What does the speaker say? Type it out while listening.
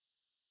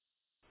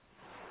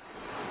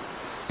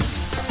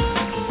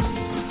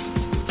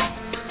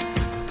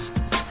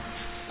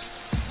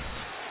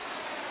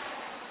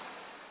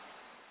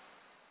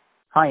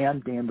Hi, I'm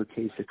Dan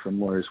Lukasik from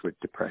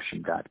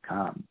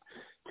LawyersWithDepression.com.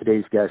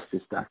 Today's guest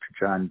is Dr.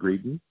 John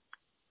Breeden.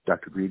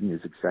 Dr. Breeden is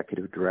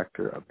Executive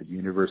Director of the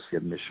University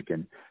of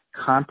Michigan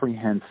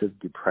Comprehensive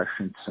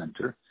Depression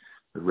Center,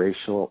 the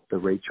Rachel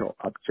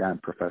Upjohn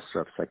Professor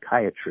of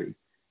Psychiatry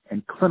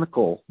and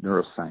Clinical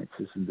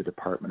Neurosciences in the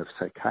Department of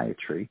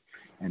Psychiatry,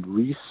 and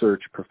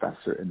Research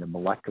Professor in the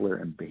Molecular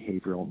and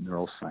Behavioral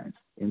Neuroscience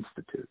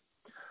Institute.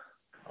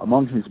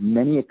 Among his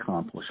many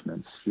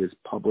accomplishments, he has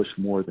published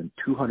more than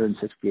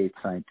 268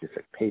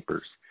 scientific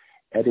papers,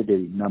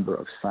 edited a number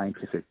of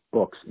scientific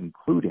books,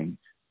 including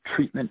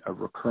Treatment of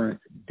Recurrent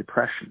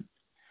Depression,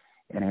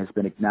 and has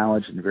been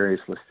acknowledged in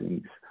various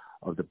listings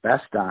of the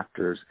best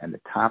doctors and the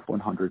top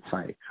 100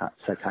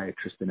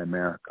 psychiatrists in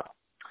America.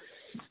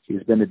 He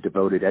has been a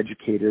devoted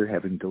educator,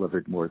 having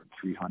delivered more than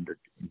 300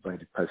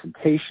 invited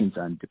presentations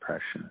on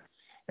depression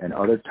and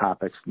other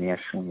topics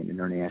nationally and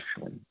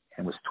internationally,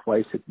 and was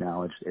twice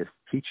acknowledged as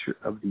Teacher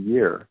of the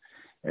Year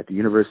at the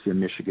University of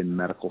Michigan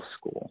Medical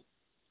School.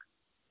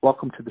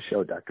 Welcome to the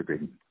show, Dr.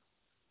 Breeden.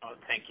 Oh,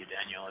 thank you,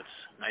 Daniel.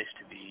 It's nice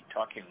to be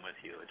talking with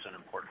you. It's an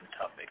important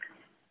topic.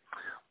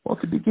 Well,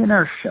 to begin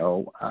our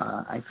show,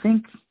 I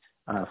think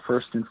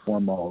first and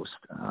foremost,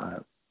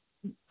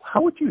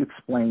 how would you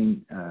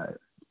explain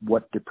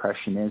what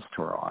depression is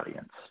to our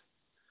audience?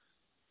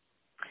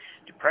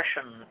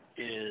 Depression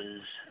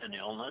is an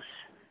illness.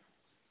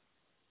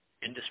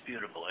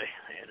 Indisputably,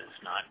 it is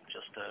not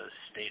just a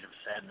state of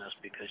sadness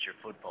because your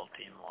football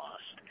team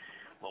lost.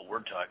 What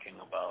we're talking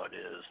about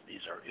is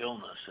these are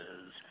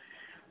illnesses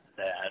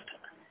that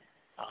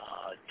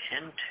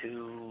tend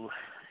to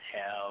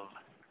have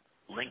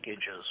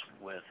linkages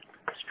with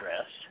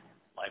stress,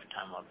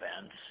 lifetime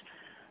events,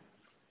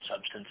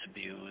 substance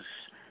abuse,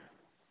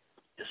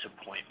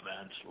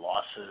 disappointments,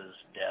 losses,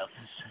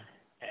 deaths,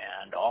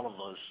 and all of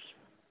those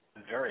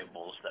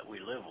variables that we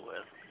live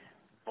with,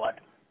 but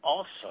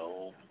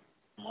also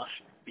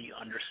must be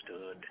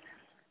understood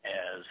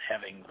as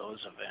having those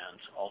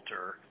events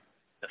alter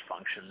the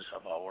functions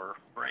of our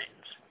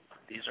brains.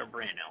 These are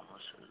brain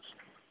illnesses,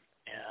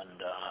 and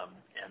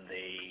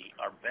they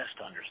are best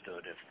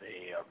understood if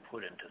they are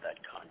put into that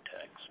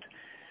context.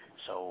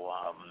 So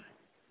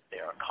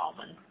they are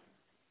common.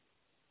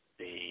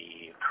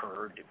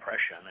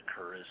 Depression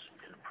occurs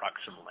in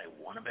approximately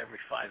 1 of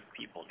every 5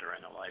 people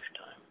during a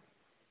lifetime.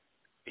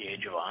 The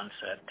age of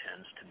onset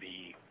tends to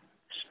be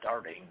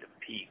starting to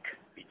peak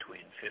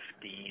between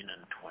 15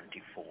 and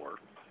 24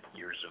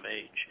 years of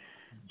age.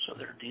 So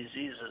they're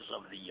diseases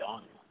of the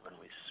young when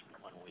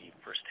we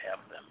first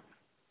have them.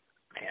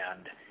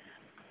 And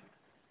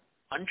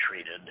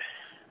untreated,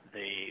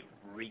 they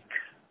wreak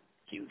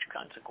huge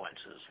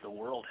consequences. The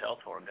World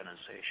Health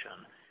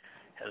Organization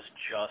has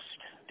just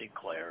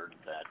declared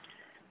that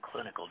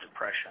clinical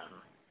depression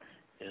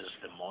is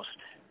the most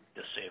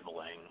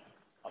disabling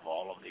of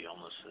all of the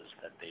illnesses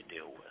that they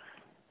deal with.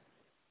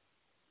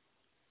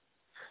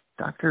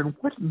 Doctor,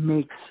 what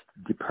makes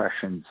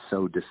depression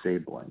so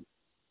disabling?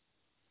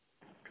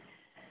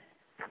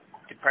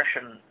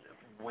 Depression,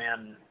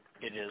 when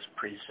it is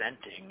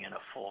presenting in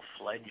a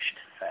full-fledged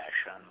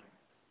fashion,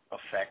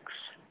 affects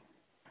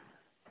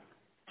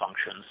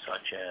functions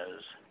such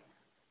as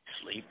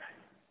sleep,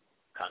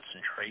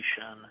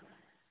 concentration,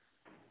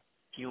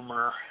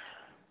 humor,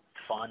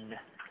 fun,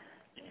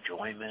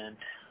 enjoyment,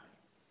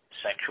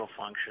 sexual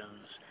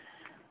functions,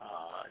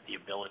 the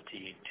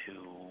ability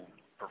to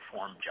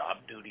perform job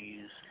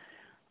duties.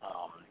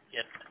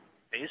 It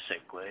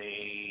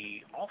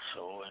basically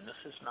also, and this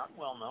is not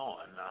well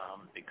known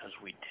because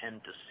we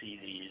tend to see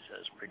these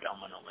as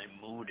predominantly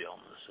mood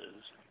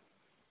illnesses,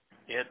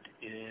 it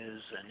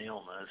is an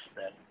illness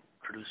that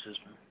produces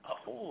a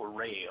whole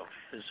array of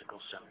physical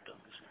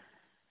symptoms.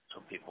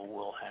 So people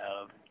will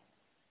have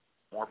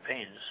more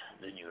pains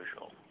than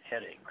usual,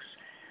 headaches.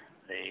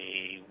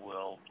 They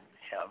will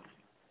have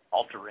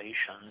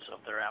alterations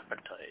of their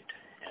appetite,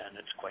 and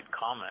it's quite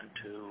common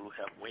to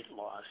have weight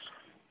loss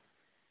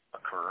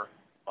occur.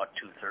 About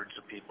 2/3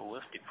 of people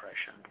with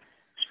depression.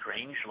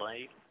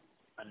 Strangely,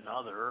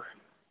 another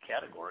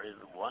category,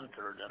 the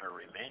 1/3 that are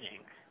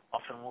remaining,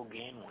 often will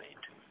gain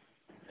weight.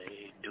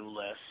 They do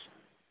less.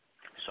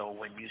 So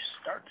when you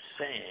start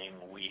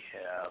saying we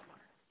have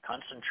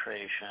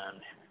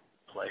concentration,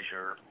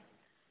 pleasure,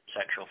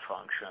 sexual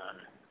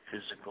function,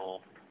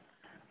 physical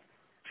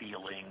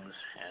feelings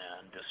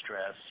and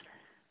distress,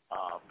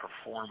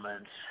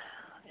 performance,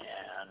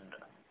 and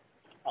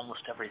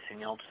almost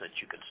everything else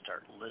that you could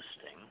start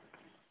listing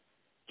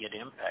get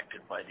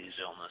impacted by these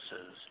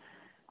illnesses,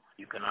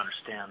 you can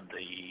understand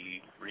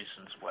the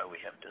reasons why we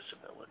have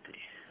disability.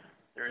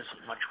 There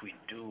isn't much we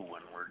do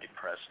when we're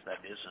depressed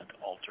that isn't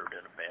altered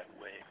in a bad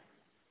way.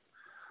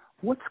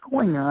 What's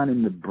going on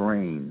in the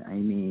brain? I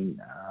mean,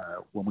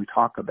 when we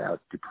talk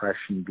about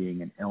depression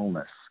being an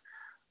illness,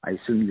 I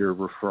assume you're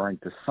referring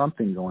to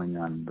something going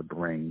on in the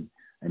brain,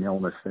 an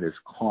illness that is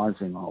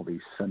causing all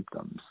these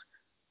symptoms.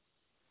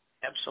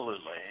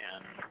 Absolutely,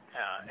 and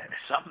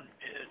some,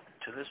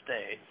 to this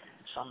day,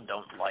 some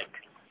don't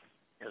like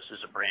this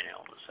is a brain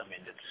illness. I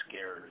mean, it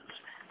scares,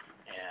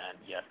 and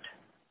yet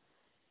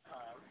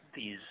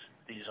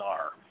these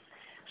are.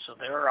 So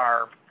there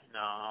are,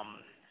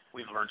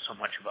 we've learned so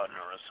much about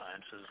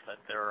neurosciences that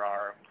there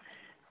are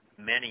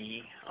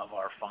many of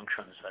our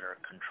functions that are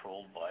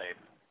controlled by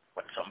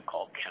what some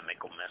call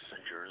chemical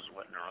messengers,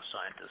 what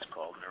neuroscientists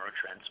call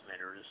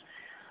neurotransmitters,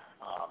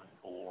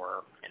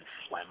 or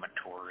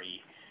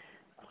inflammatory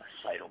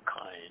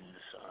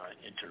cytokines,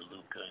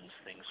 interleukins,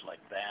 things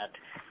like that.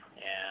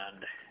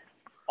 And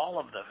all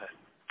of the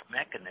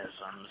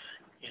mechanisms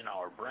in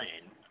our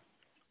brain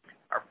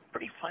are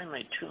pretty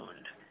finely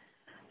tuned.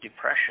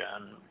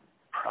 Depression,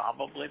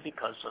 probably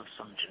because of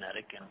some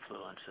genetic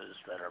influences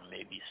that are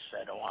maybe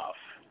set off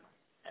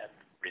at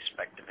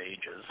respective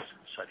ages,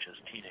 such as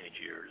teenage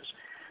years,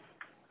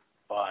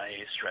 by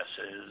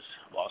stresses,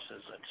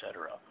 losses,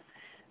 etc.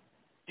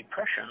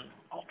 Depression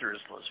alters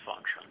those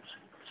functions.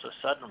 So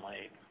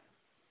suddenly,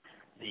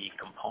 the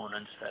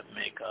components that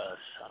make us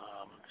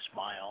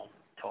smile,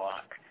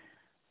 talk,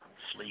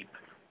 sleep,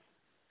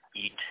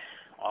 eat,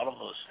 all of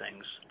those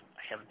things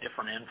have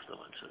different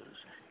influences.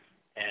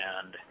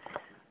 And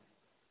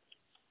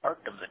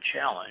part of the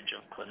challenge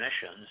of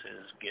clinicians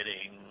is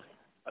getting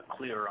a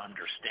clear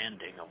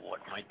understanding of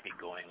what might be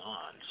going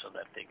on so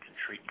that they can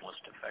treat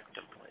most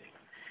effectively.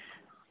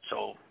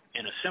 So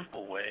in a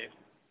simple way,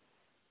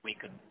 we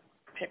could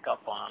pick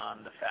up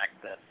on the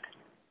fact that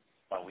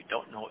while we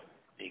don't know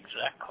the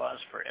exact cause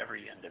for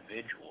every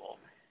individual,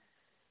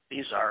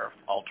 these are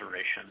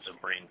alterations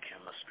of brain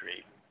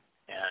chemistry.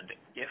 And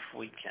if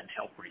we can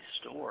help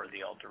restore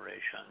the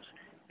alterations,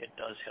 it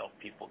does help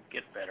people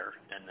get better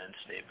and then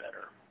stay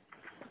better.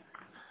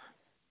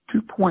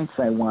 2 points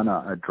I want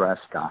to address,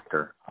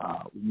 Doctor.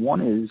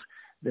 One is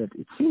that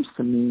it seems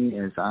to me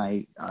as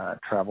I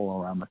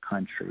travel around the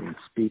country and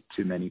speak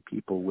to many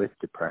people with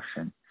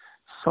depression,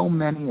 so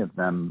many of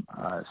them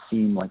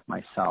seem like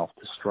myself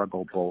to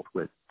struggle both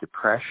with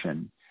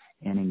depression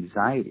and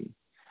anxiety.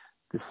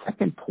 The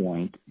second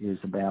point is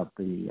about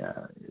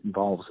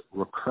involves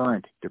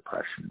recurrent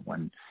depression,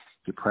 when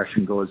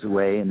depression goes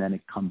away and then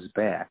it comes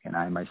back, and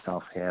I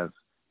myself have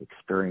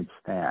experienced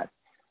that.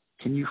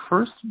 Can you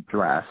first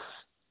address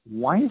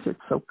why is it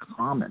so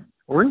common,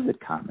 or is it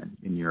common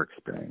in your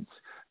experience,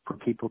 for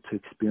people to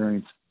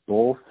experience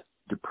both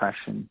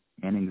depression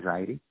and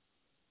anxiety?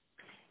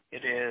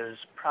 It is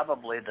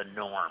probably the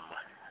norm,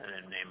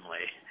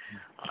 namely,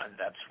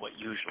 that's what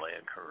usually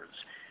occurs.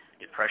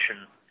 Depression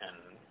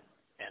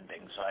and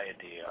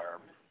anxiety are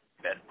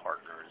bed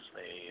partners.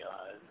 They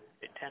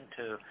tend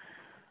to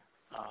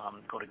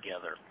go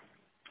together.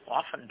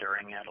 Often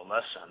during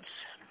adolescence,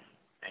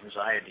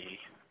 anxiety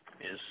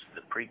is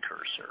the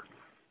precursor.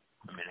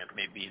 I mean, it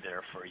may be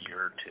there for a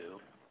year or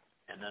two,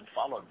 and then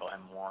followed by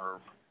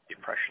more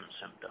depression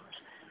symptoms.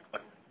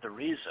 But the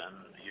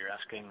reason, you're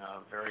asking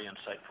a very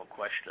insightful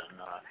question,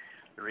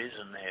 the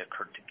reason they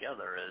occur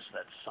together is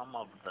that some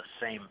of the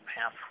same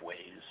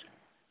pathways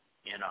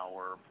in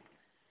our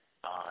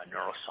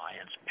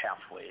neuroscience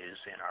pathways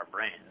in our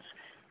brains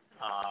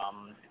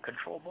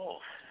control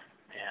both.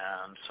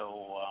 And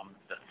so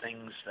the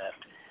things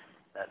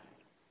that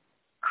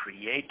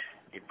create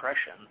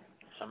depression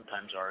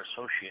sometimes are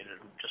associated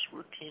just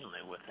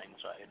routinely with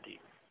anxiety.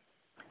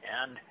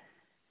 And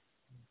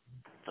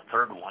the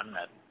third one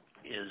that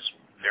is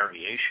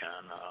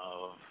variation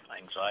of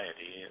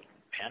anxiety,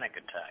 panic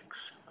attacks,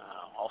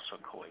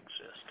 also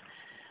coexist.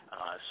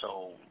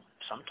 So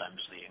sometimes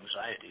the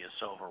anxiety is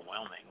so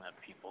overwhelming that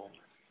people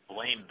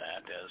blame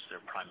that as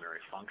their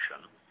primary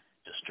function,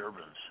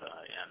 disturbance,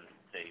 and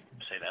they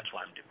say that's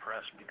why I'm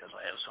depressed, because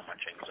I have so much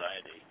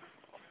anxiety.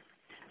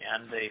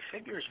 And the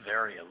figures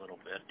vary a little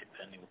bit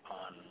depending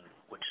upon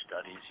which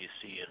studies you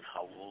see and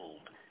how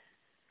old,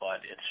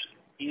 but it's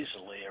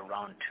easily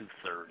around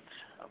 2/3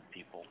 of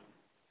people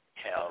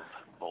have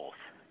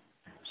both.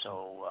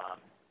 So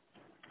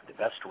the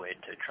best way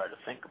to try to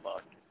think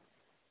about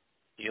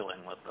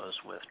dealing with those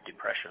with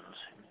depressions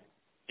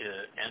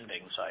and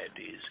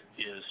anxieties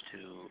is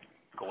to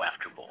go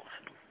after both,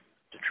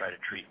 to try to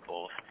treat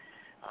both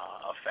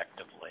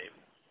effectively,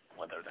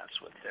 whether that's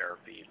with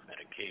therapy,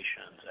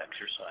 medications,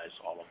 exercise,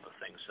 all of the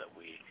things that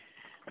we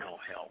know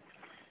help.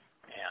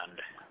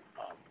 And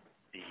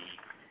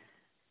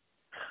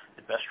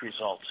the best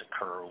results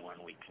occur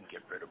when we can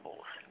get rid of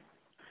both.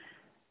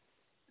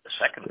 The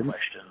second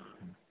question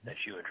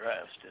that you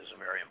addressed is a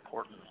very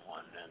important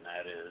one, and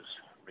that is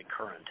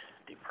recurrent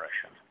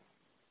depression.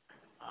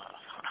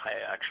 I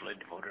actually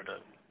devoted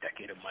a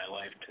decade of my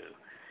life to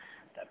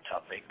that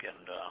topic,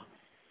 and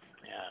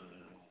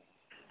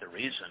the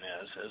reason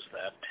is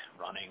that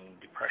running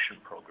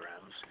depression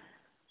programs,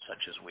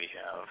 such as we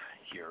have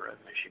here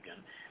at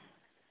Michigan,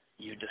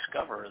 you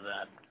discover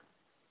that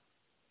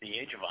the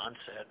age of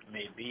onset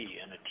may be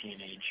in a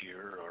teenage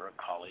year or a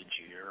college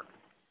year,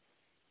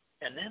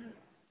 and then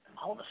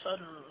all of a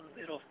sudden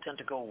it'll tend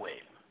to go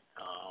away.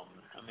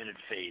 It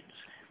fades.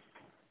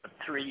 But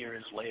 3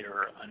 years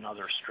later,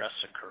 another stress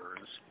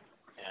occurs,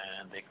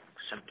 and the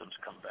symptoms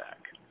come back,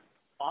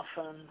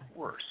 often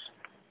worse.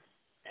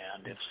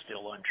 And if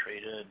still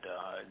untreated,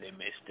 they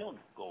may still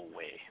go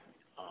away.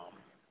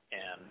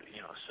 And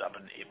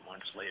 7-8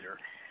 months later,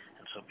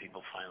 And so people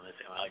finally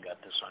think, well, I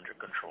got this under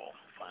control.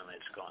 Finally,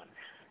 it's gone.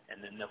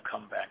 And then they'll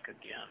come back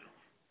again.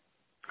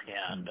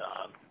 And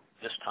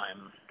this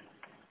time,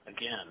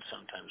 again,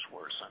 sometimes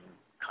worse. I'm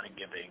kind of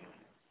giving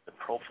the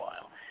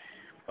profile.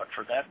 But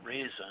for that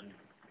reason,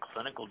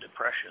 clinical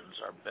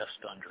depressions are best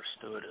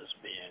understood as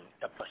being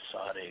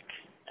episodic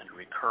and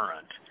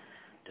recurrent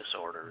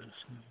disorders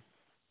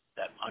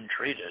that,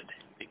 untreated,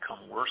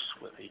 become worse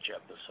with each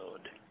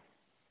episode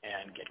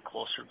and get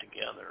closer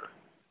together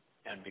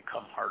and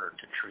become harder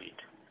to treat.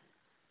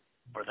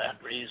 For that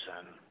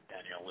reason,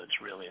 Daniel, it's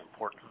really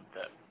important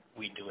that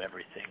we do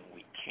everything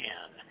we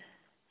can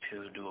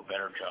to do a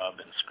better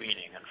job in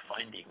screening and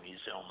finding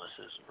these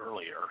illnesses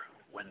earlier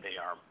when they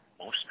are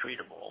most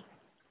treatable,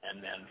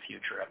 and then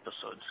future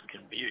episodes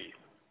can be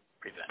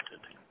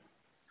prevented.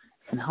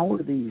 And how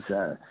are these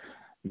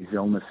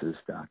illnesses,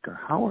 doctor,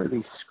 how are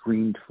they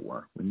screened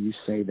for? When you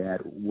say that,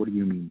 what do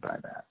you mean by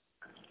that?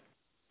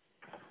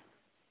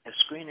 The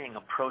screening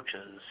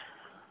approaches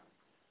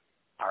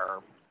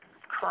are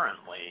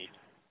currently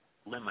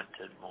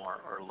limited more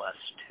or less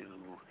to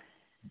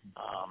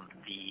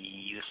the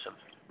use of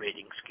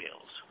rating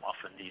scales.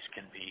 Often these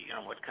can be,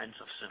 what kinds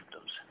of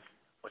symptoms?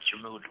 What's your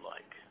mood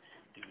like?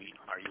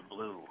 Are you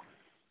blue?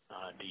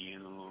 Do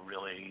you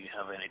really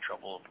have any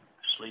trouble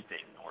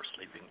sleeping or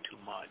sleeping too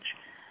much?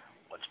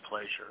 What's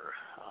pleasure?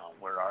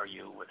 Where are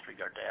you with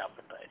regard to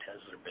appetite?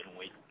 Has there been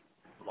weight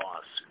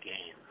loss,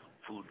 gain,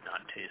 food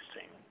not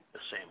tasting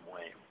the same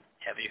way?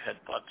 Have you had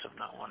thoughts of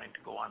not wanting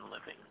to go on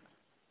living?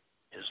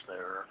 Is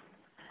there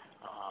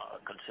a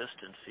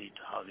consistency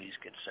to how these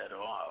get set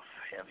off?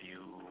 Have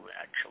you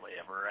actually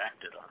ever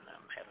acted on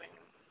them, having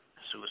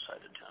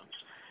suicide attempts?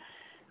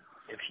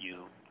 If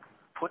you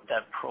put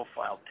that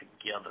profile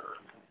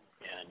together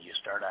and you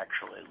start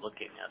actually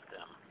looking at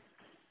them,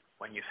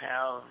 when you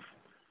have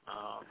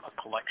a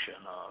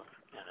collection of,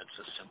 and it's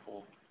a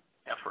simple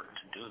effort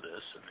to do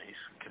this, and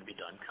these can be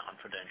done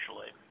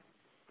confidentially,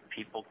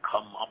 people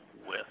come up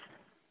with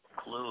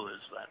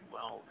clues that,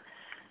 well,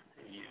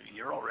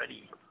 you're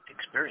already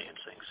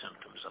experiencing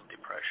symptoms of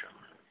depression.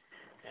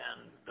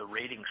 And the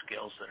rating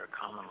scales that are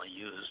commonly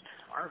used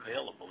are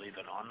available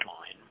even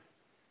online.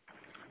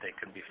 They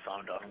can be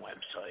found on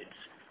websites.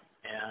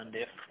 And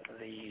if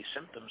the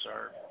symptoms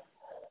are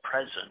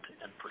present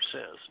and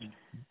persist,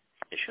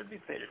 they should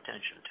be paid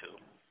attention to.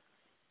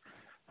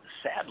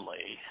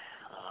 Sadly,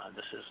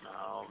 this is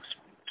now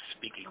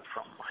speaking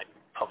from my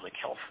public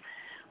health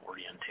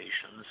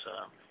orientations,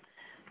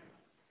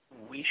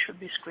 we should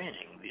be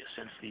screening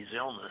since these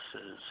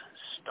illnesses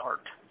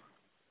start,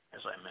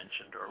 as I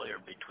mentioned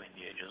earlier, between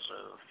the ages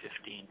of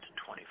 15 to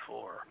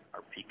 24,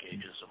 our peak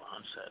ages of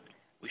onset.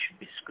 We should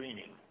be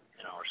screening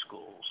in our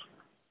schools.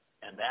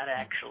 And that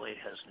actually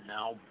has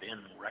now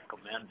been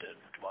recommended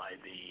by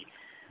the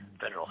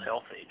federal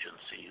health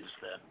agencies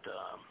that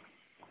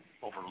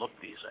overlook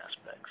these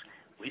aspects.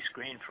 We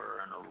screen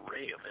for an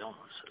array of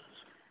illnesses.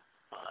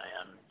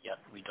 And yet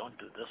we don't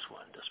do this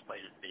one,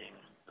 despite it being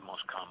the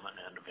most common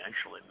and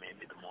eventually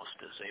maybe the most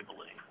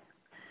disabling.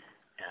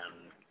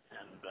 And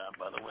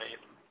by the way,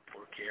 if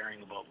we're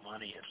caring about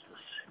money,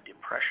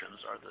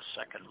 depressions are the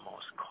second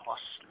most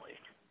costly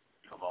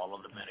of all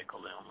of the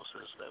medical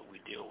illnesses that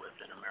we deal with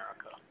in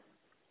America.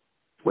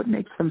 What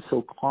makes them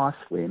so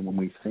costly? And when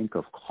we think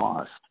of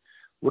cost,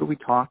 what are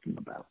we talking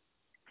about?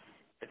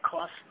 The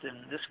cost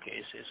in this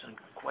case isn't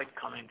quite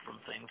coming from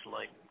things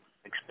like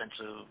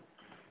expensive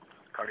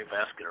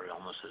cardiovascular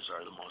illnesses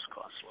are the most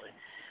costly,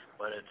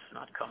 but it's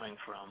not coming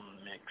from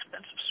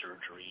expensive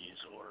surgeries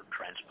or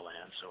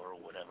transplants or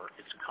whatever.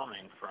 It's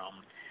coming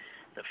from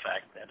the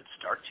fact that it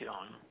starts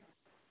young,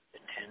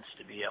 it tends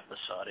to be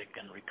episodic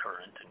and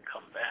recurrent and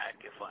come back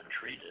if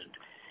untreated.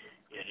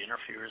 It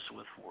interferes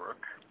with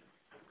work.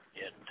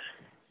 It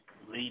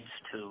leads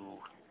to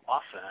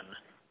often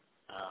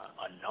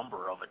a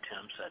number of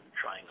attempts at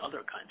trying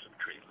other kinds of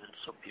treatments,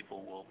 so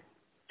people will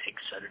take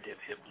sedative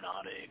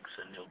hypnotics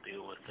and they'll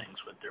deal with things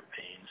with their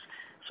pains.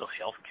 So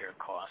healthcare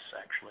costs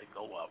actually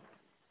go up.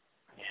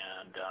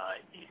 And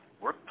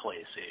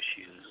workplace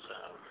issues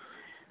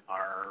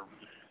are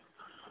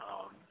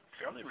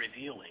fairly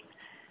revealing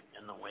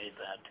in the way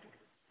that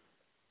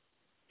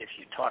if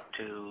you talk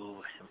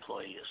to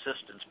employee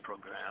assistance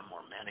program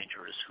or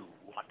managers who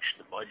watch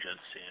the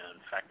budgets in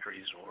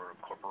factories or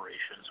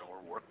corporations or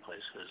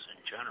workplaces in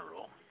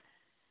general,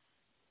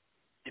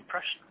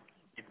 depression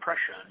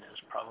is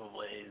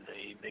probably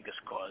the biggest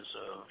cause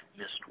of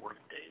missed work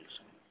days.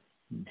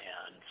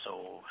 And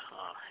so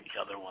the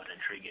other one,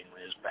 intriguingly,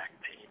 is back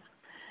pain.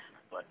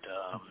 But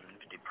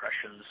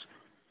depressions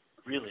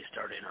really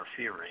start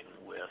interfering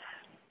with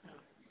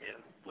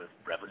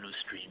revenue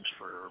streams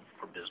for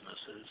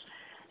businesses.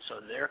 So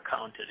they're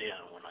counted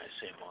in when I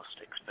say most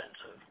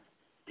expensive.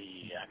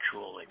 The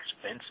actual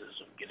expenses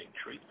of getting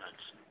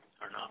treatments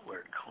are not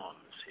where it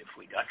comes. If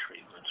we got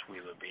treatments,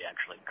 we would be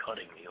actually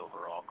cutting the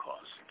overall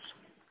costs.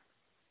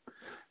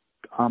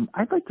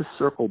 I'd like to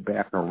circle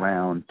back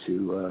around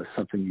to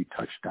something you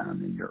touched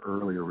on in your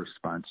earlier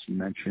response. You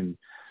mentioned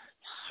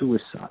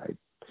suicide.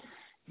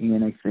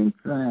 And I think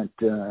that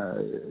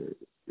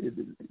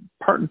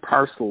part and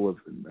parcel of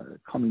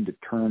coming to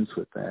terms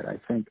with that, I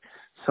think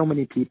so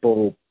many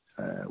people,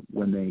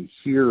 when they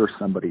hear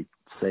somebody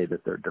say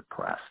that they're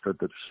depressed or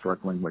they're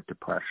struggling with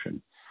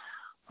depression,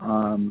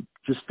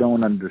 just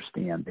don't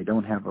understand. They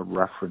don't have a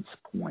reference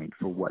point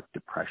for what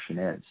depression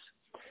is.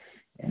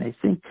 And I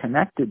think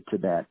connected to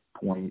that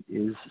point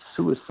is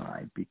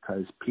suicide,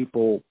 because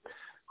people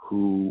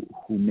who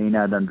may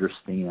not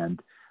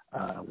understand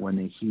when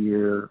they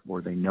hear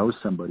or they know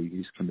somebody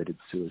who's committed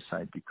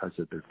suicide because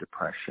of their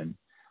depression,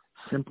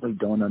 simply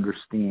don't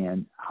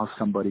understand how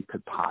somebody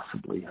could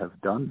possibly have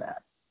done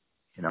that.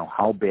 You know,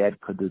 how bad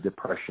could the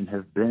depression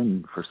have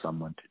been for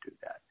someone to do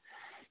that?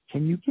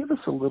 Can you give us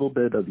a little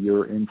bit of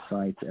your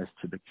insights as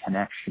to the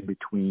connection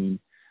between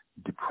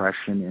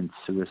depression and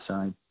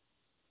suicide?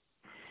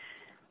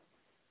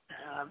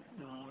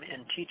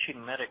 In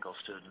teaching medical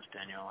students,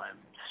 Daniel, I've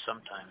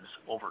sometimes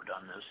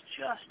overdone this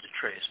just a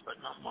trace, but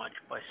not much,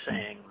 by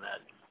saying that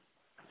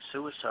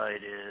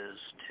suicide is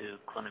to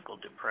clinical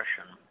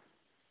depression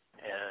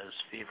as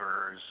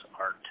fevers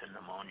are to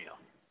pneumonia,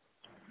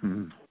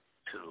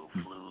 to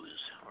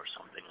flus or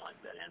something like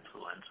that,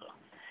 influenza.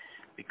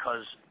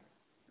 Because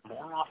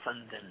more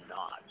often than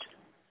not,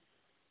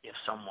 if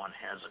someone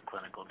has a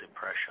clinical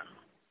depression,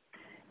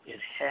 it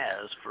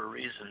has, for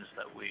reasons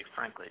that we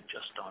frankly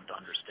just don't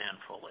understand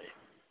fully,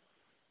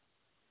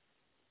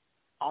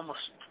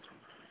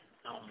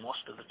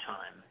 most of the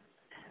time,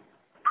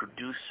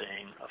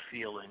 producing a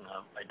feeling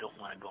of, I don't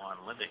want to go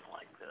on living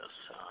like this.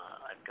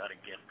 I've got to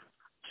get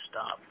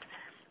stopped.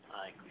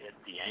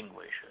 The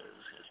anguish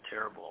is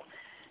terrible.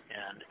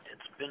 And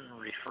it's been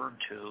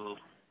referred to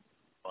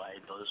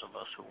by those of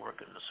us who work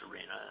in this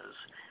arena as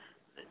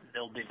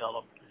they'll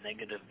develop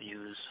negative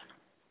views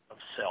of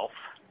self,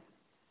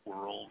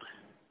 world,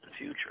 and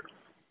future.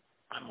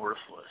 I'm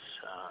worthless.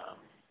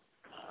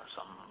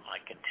 I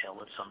can tell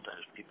it.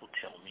 Sometimes people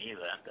tell me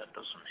that. That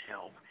doesn't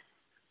help.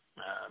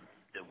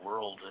 The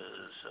world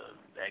is an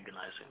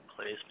agonizing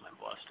place. My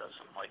boss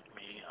doesn't like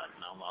me. I've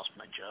now lost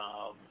my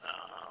job,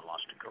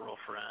 lost a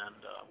girlfriend,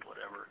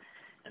 whatever.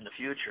 And the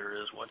future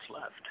is what's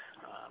left.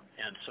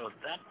 And so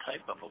that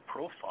type of a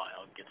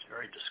profile gets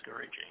very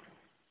discouraging.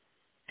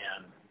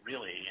 And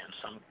really, in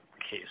some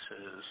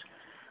cases,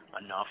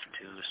 enough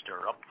to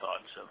stir up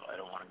thoughts of, I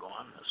don't want to go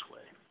on this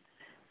way.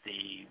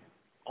 The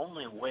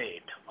only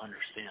way to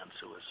understand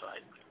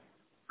suicide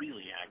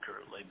really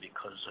accurately,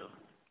 because of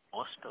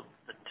most of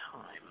the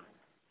time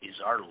these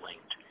are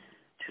linked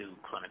to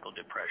clinical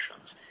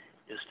depressions,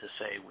 is to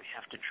say we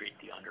have to treat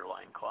the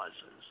underlying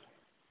causes.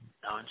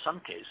 Now, in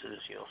some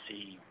cases, you'll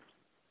see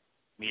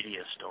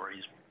media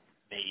stories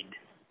made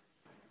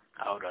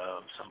out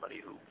of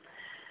somebody who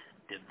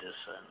did this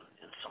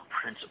in some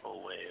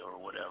principled way or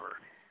whatever.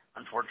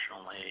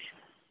 Unfortunately,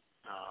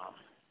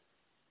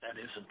 that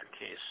isn't the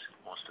case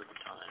most of the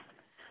time.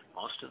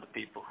 Most of the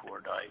people who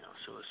are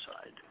diagnosed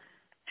suicide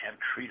have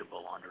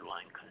treatable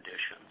underlying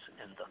conditions,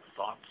 and the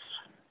thoughts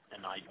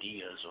and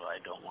ideas of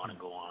I don't want to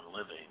go on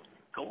living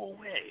go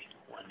away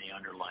when the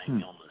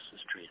underlying illness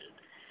is treated.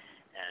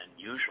 And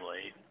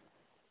usually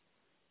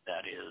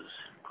that is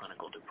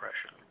clinical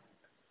depression.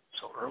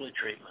 So early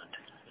treatment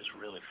is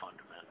really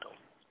fundamental.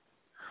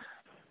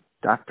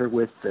 Doctor,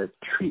 with the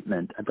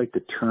treatment, I'd like to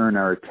turn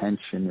our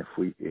attention, if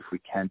we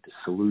can, to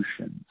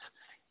solutions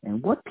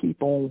and what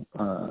people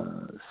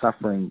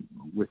suffering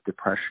with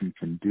depression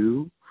can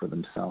do for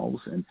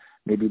themselves, and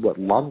maybe what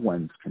loved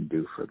ones can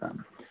do for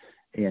them.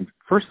 And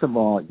first of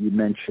all, you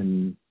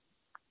mentioned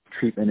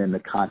treatment in the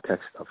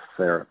context of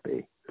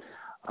therapy.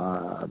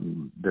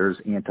 There's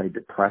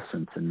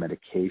antidepressants and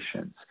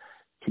medications.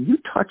 Can you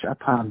touch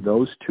upon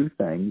those two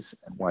things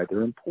and why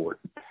they're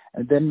important?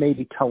 And then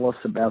maybe tell us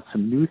about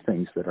some new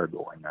things that are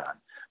going on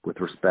with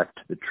respect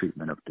to the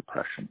treatment of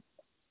depression.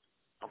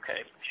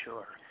 Okay,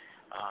 sure.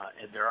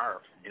 And there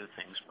are new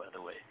things, by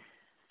the way.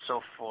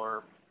 So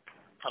for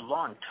a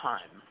long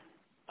time,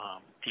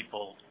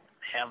 people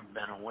have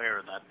been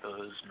aware that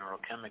those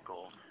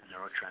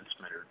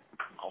neurotransmitter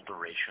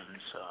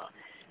alterations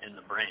in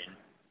the brain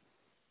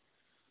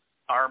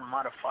are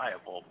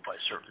modifiable by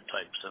certain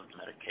types of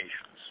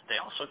medications. They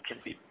also can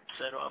be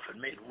set off and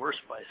made worse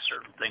by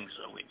certain things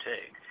that we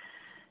take.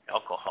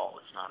 Alcohol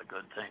is not a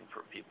good thing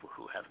for people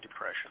who have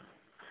depression.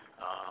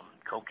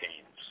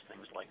 Cocaine,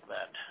 things like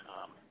that.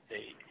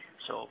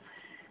 So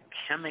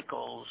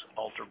chemicals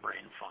alter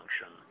brain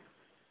function,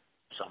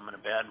 some in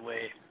a bad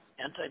way.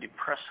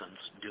 Antidepressants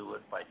do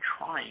it by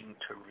trying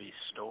to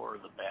restore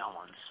the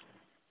balance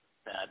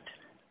that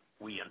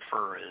we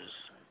infer is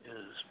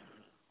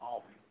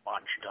all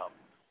botched up.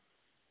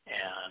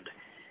 And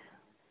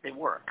they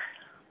work,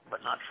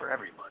 but not for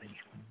everybody.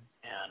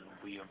 And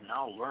we have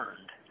now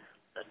learned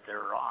that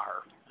there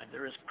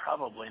is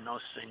probably no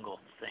single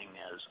thing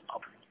as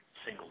a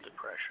single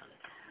depression.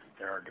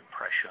 There are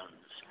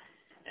depressions,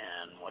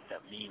 and what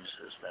that means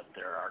is that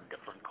there are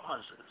different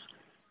causes.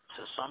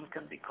 So some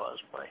can be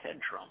caused by head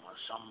trauma,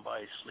 some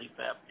by sleep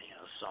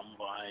apnea, some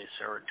by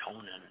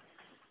serotonin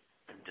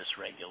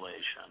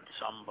dysregulation,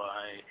 some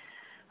by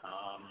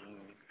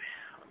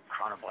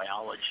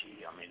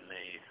chronobiology. I mean,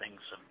 the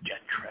things of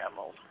jet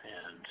travel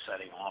and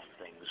setting off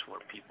things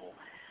where people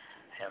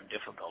have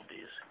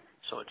difficulties.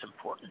 So it's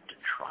important to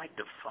try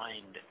to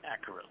find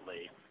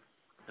accurately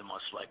the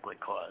most likely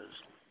cause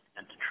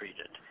and to treat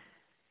it.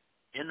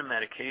 In the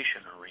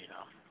medication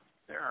arena,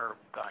 there are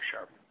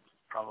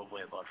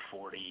probably about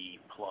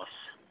 40 plus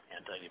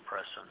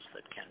antidepressants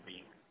that can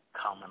be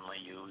commonly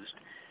used.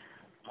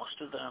 Most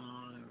of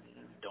them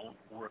don't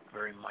work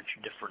very much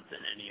different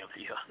than any of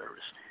the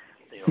others.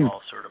 They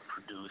all sort of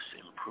produce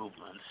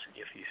improvements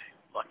if you're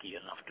lucky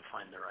enough to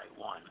find the right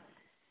one.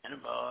 And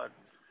about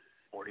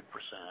 40%,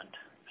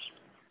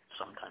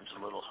 sometimes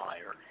a little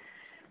higher.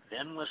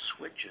 Then with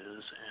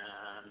switches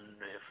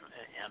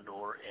and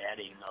or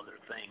adding other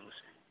things,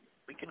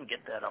 we can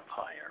get that up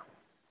higher.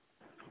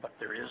 But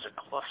there is a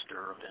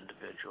cluster of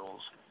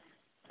individuals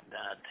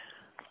that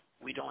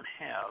we don't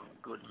have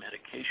good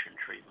medication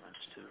treatments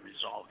to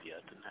resolve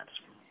yet, and that's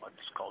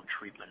what's called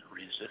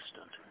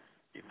treatment-resistant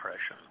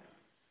depression.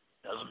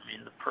 Doesn't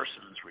mean the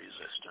person's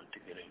resistant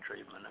to getting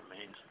treatment. It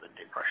means the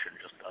depression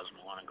just doesn't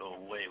want to go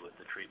away with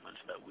the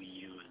treatments that we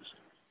use.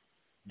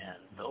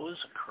 And those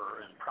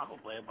occur in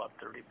probably about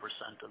 30%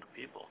 of the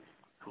people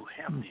who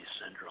have these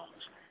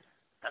syndromes.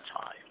 That's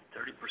high,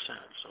 30%.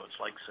 So it's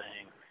like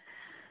saying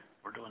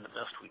we're doing the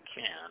best we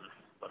can,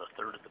 but a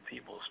third of the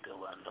people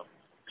still end up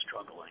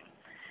struggling.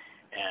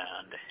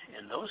 And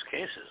in those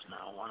cases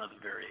now, one of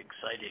the very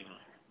exciting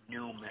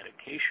new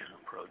medication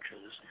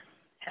approaches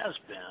has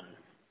been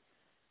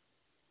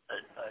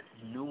a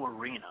new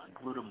arena,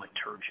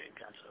 glutamatergic.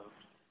 That's a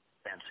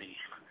fancy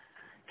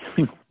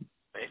chemical,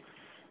 right?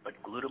 But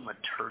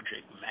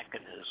glutamatergic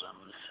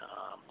mechanisms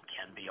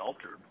can be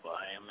altered by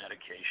a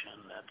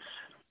medication that's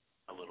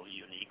a little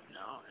unique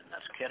now, and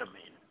that's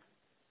ketamine.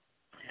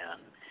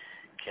 And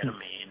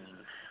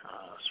ketamine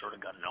sort of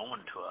got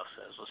known to us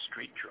as a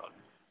street drug.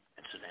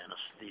 It's an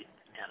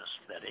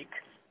anesthetic.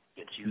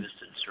 It's used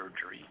in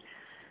surgery.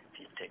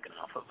 If you take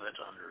enough of it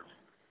under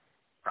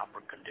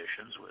proper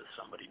conditions with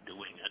somebody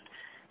doing it,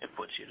 it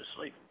puts you to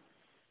sleep.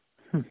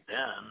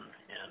 Then,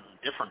 in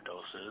different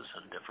doses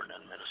and different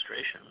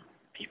administration,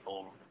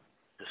 people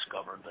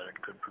discovered that it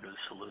could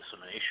produce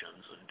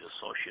hallucinations and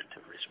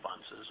dissociative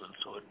responses, and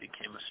so it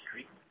became a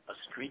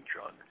street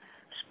drug,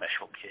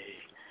 Special K,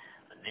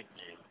 a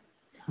nickname.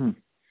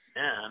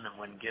 Then,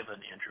 when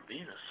given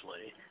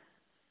intravenously,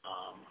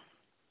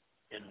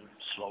 in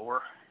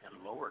slower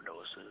and lower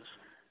doses,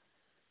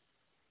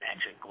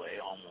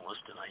 magically almost,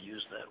 and I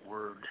use that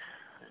word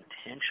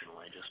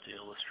intentionally just to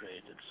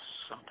illustrate it's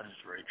sometimes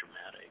very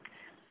dramatic,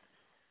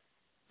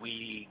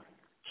 we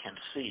can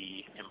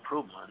see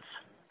improvements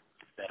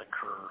that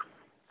occur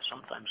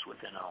sometimes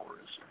within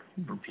hours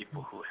for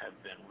people who have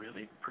been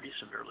really pretty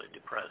severely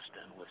depressed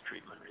and with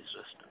treatment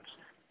resistance.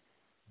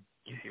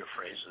 You hear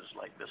phrases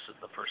like, this is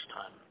the first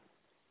time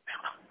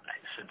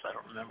since I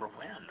don't remember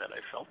when that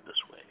I felt this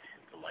way.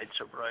 The lights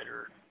are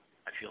brighter.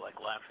 I feel like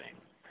laughing.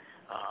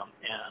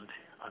 And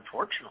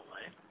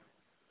unfortunately,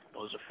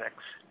 those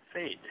effects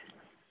fade.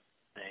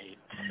 They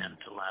tend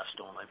to last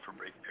only for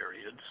brief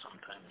periods,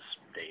 sometimes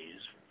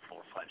days,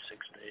 4, 5,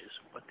 6 days,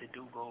 but they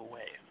do go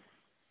away.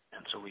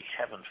 And so we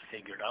haven't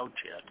figured out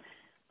yet,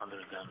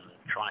 other than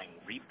trying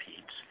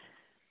repeats,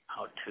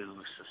 how to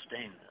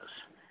sustain this.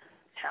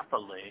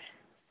 Happily,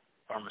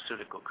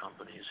 pharmaceutical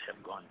companies have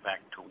gone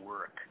back to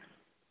work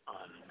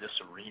on this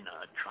arena,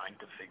 trying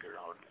to figure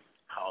out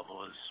how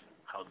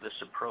this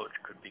approach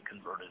could be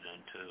converted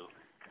into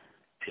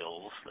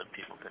pills that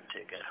people could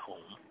take at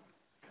home,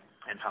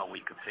 and how we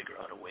could figure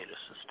out a way to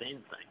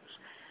sustain things.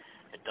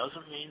 It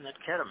doesn't mean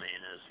that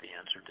ketamine is the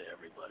answer to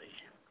everybody,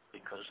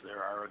 because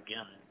there are,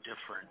 again,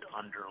 different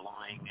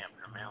underlying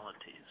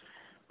abnormalities.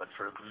 But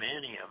for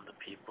many of the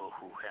people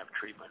who have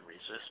treatment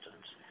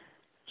resistance,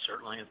 it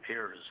certainly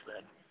appears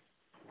that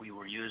we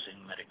were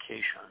using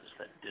medications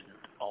that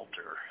didn't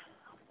alter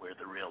where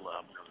the real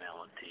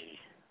abnormality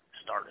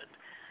started.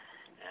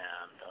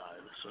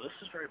 And so this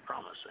is very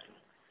promising.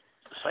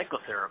 The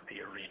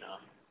psychotherapy arena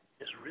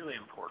is really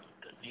important.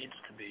 It needs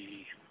to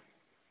be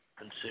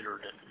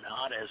considered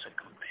not as a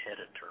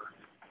competitor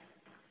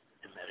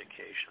to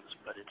medications,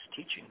 but it's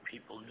teaching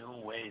people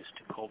new ways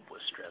to cope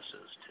with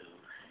stresses, to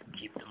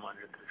keep them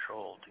under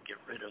control, to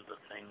get rid of the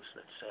things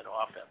that set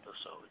off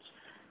episodes,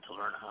 to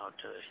learn how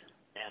to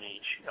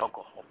manage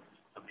alcohol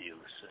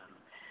abuse and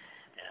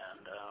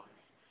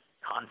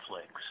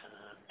conflicts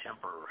and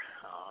temper,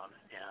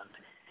 and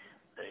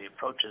the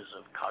approaches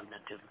of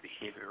cognitive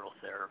behavioral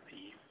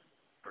therapy,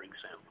 for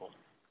example,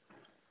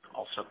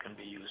 also can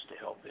be used to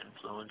help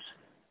influence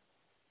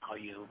how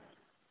you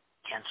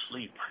can't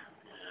sleep,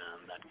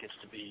 and that gets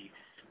to be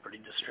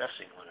pretty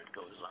distressing when it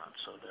goes on.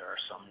 So there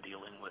are some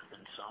dealing with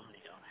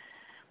insomnia,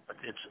 but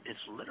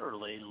it's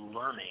literally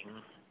learning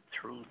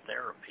through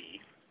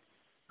therapy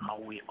how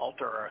we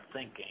alter our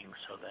thinking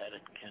so that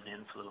it can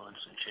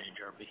influence and change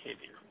our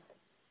behavior.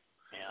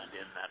 And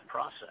in that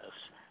process,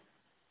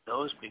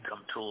 those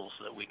become tools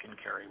that we can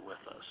carry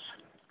with us.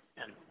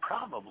 And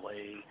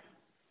probably,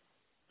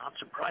 not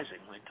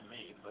surprisingly to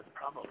me, but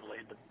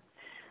probably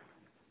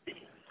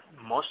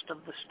most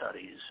of the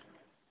studies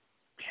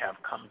have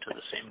come to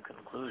the same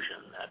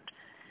conclusion that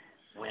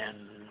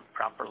when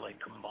properly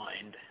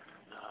combined,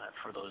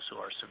 for those who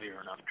are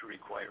severe enough to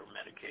require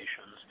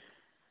medications,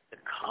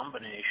 the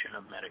combination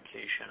of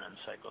medication and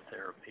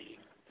psychotherapy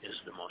is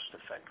the most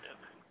effective.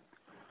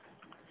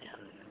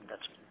 And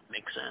that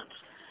makes sense.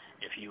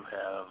 If you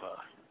have a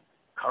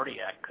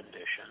cardiac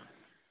condition,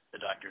 the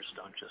doctors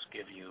don't just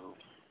give you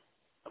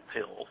a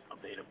pill, a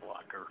beta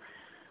blocker,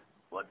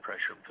 blood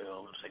pressure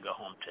pill, and say, go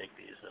home, take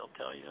these. They'll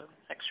tell you,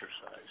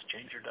 exercise,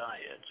 change your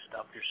diet,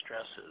 stop your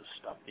stresses,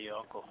 stop the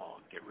alcohol,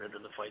 get rid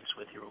of the fights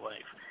with your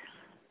wife.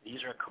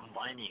 These are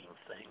combining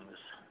things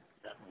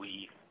that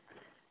we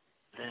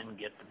then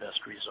get the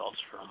best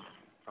results from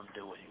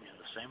doing. And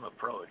the same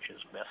approach is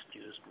best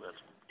used with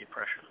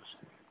depressions.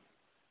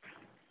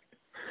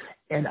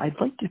 And I'd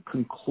like to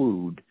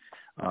conclude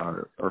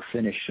or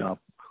finish up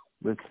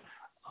with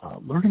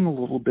learning a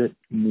little bit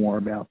more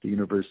about the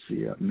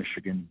University of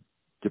Michigan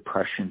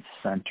Depression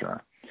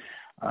Center.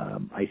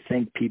 I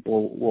think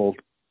people will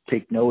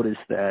take notice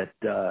that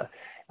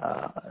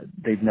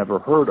they've never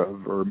heard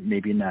of or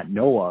maybe not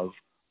know of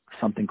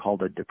something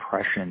called a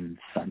depression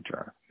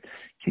center.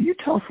 Can you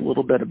tell us a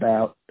little bit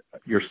about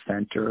your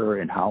center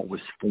and how it was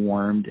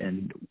formed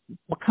and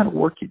what kind of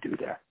work you do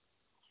there?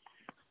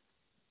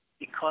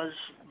 Because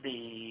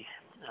the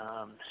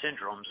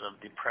syndromes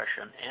of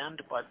depression and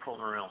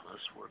bipolar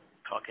illness, we're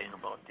talking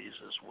about these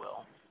as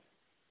well,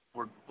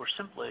 were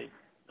simply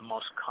the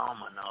most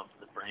common of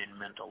the brain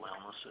mental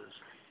illnesses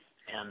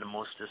and the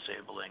most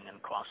disabling and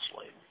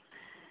costly.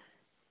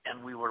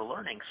 And we were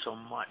learning so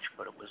much,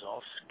 but it was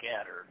all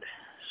scattered.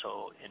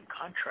 So in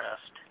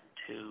contrast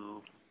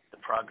to the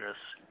progress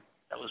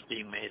that was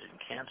being made in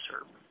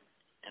cancer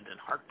and in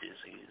heart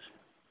disease,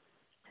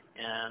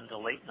 in the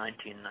late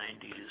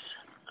 1990s,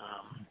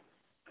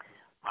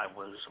 I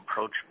was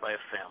approached by a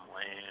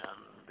family,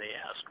 and they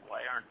asked,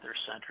 why aren't there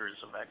centers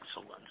of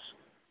excellence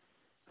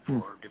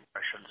for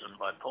depressions and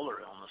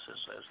bipolar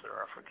illnesses as there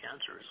are for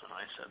cancers? And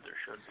I said there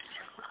should be.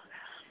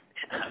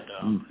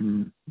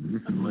 And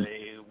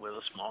with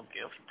a small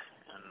gift,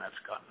 and that's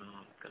gotten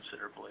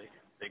considerably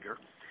bigger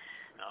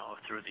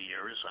through the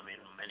years. I mean,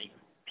 many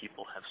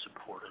people have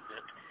supported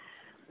it.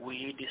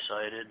 We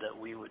decided that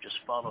we would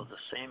just follow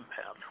the same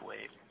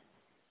pathway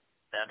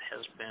that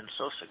has been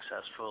so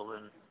successful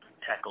in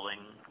tackling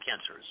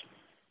cancers.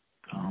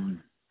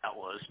 That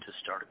was to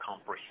start a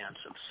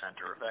comprehensive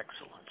center of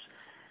excellence.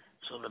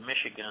 So the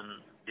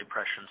Michigan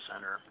Depression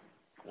Center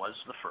was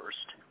the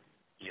first,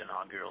 the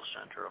inaugural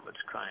center of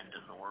its kind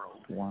in the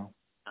world. Wow.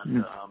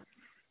 And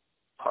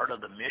part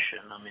of the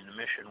mission, the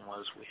mission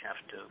was we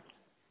have to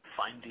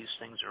find these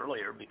things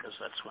earlier because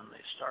that's when they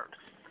start.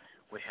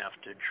 We have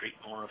to treat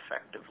more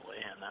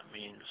effectively, and that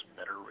means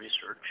better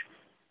research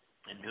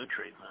and new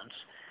treatments.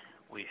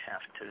 We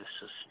have to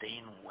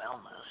sustain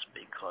wellness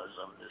because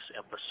of this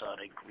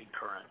episodic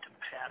recurrent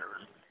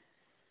pattern.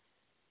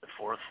 The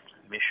fourth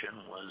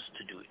mission was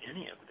to do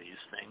any of these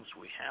things,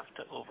 we have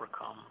to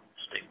overcome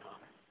stigma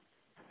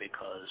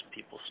because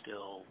people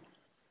still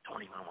don't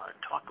even want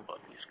to talk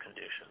about these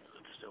conditions.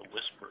 It's still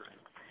whispering.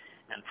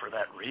 And for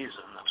that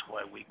reason, that's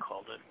why we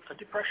called it a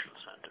depression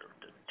center,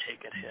 to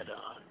take it head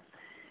on.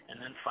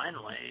 And then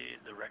finally,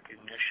 the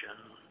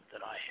recognition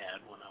that I had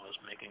when I was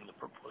making the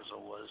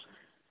proposal was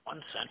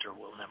one center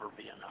will never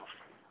be enough.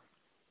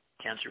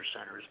 Cancer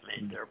centers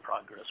made their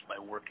progress by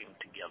working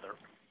together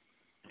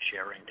and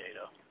sharing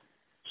data.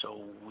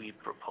 So we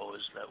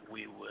proposed that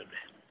we would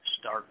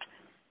start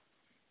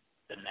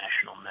the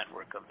National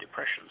Network of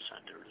Depression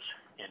Centers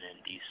in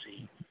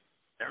NDC.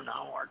 There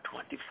now are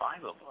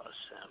 25 of us,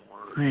 and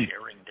we're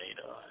sharing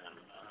data. And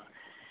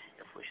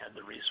if we had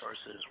the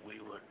resources,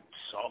 we would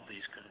solve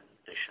these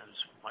conditions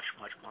much,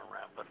 much more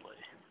rapidly.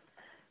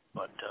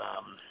 But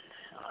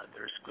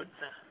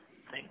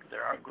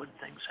there are good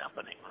things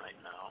happening right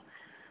now.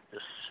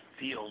 This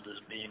field is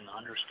being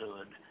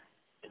understood.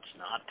 It's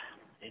not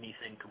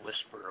anything to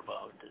whisper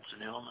about. It's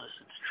an illness.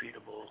 It's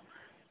treatable,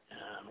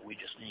 and we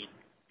just need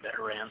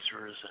better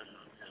answers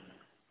and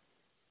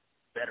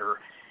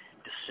better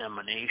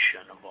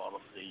dissemination of all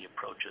of the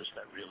approaches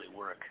that really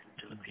work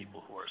to the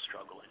people who are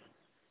struggling.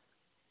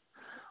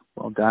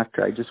 Well,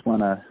 Doctor, I just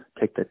want to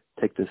take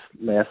this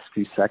last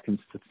few seconds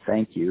to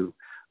thank you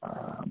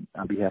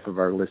on behalf of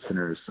our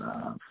listeners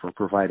for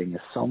providing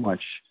us so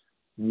much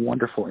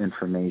wonderful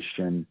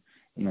information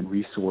and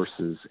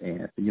resources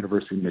at the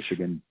University of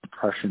Michigan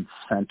Depression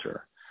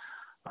Center.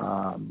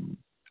 I'm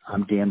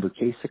Dan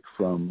Lukasik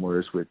from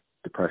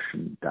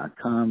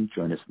LawyersWithDepression.com.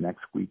 Join us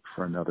next week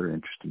for another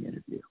interesting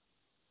interview.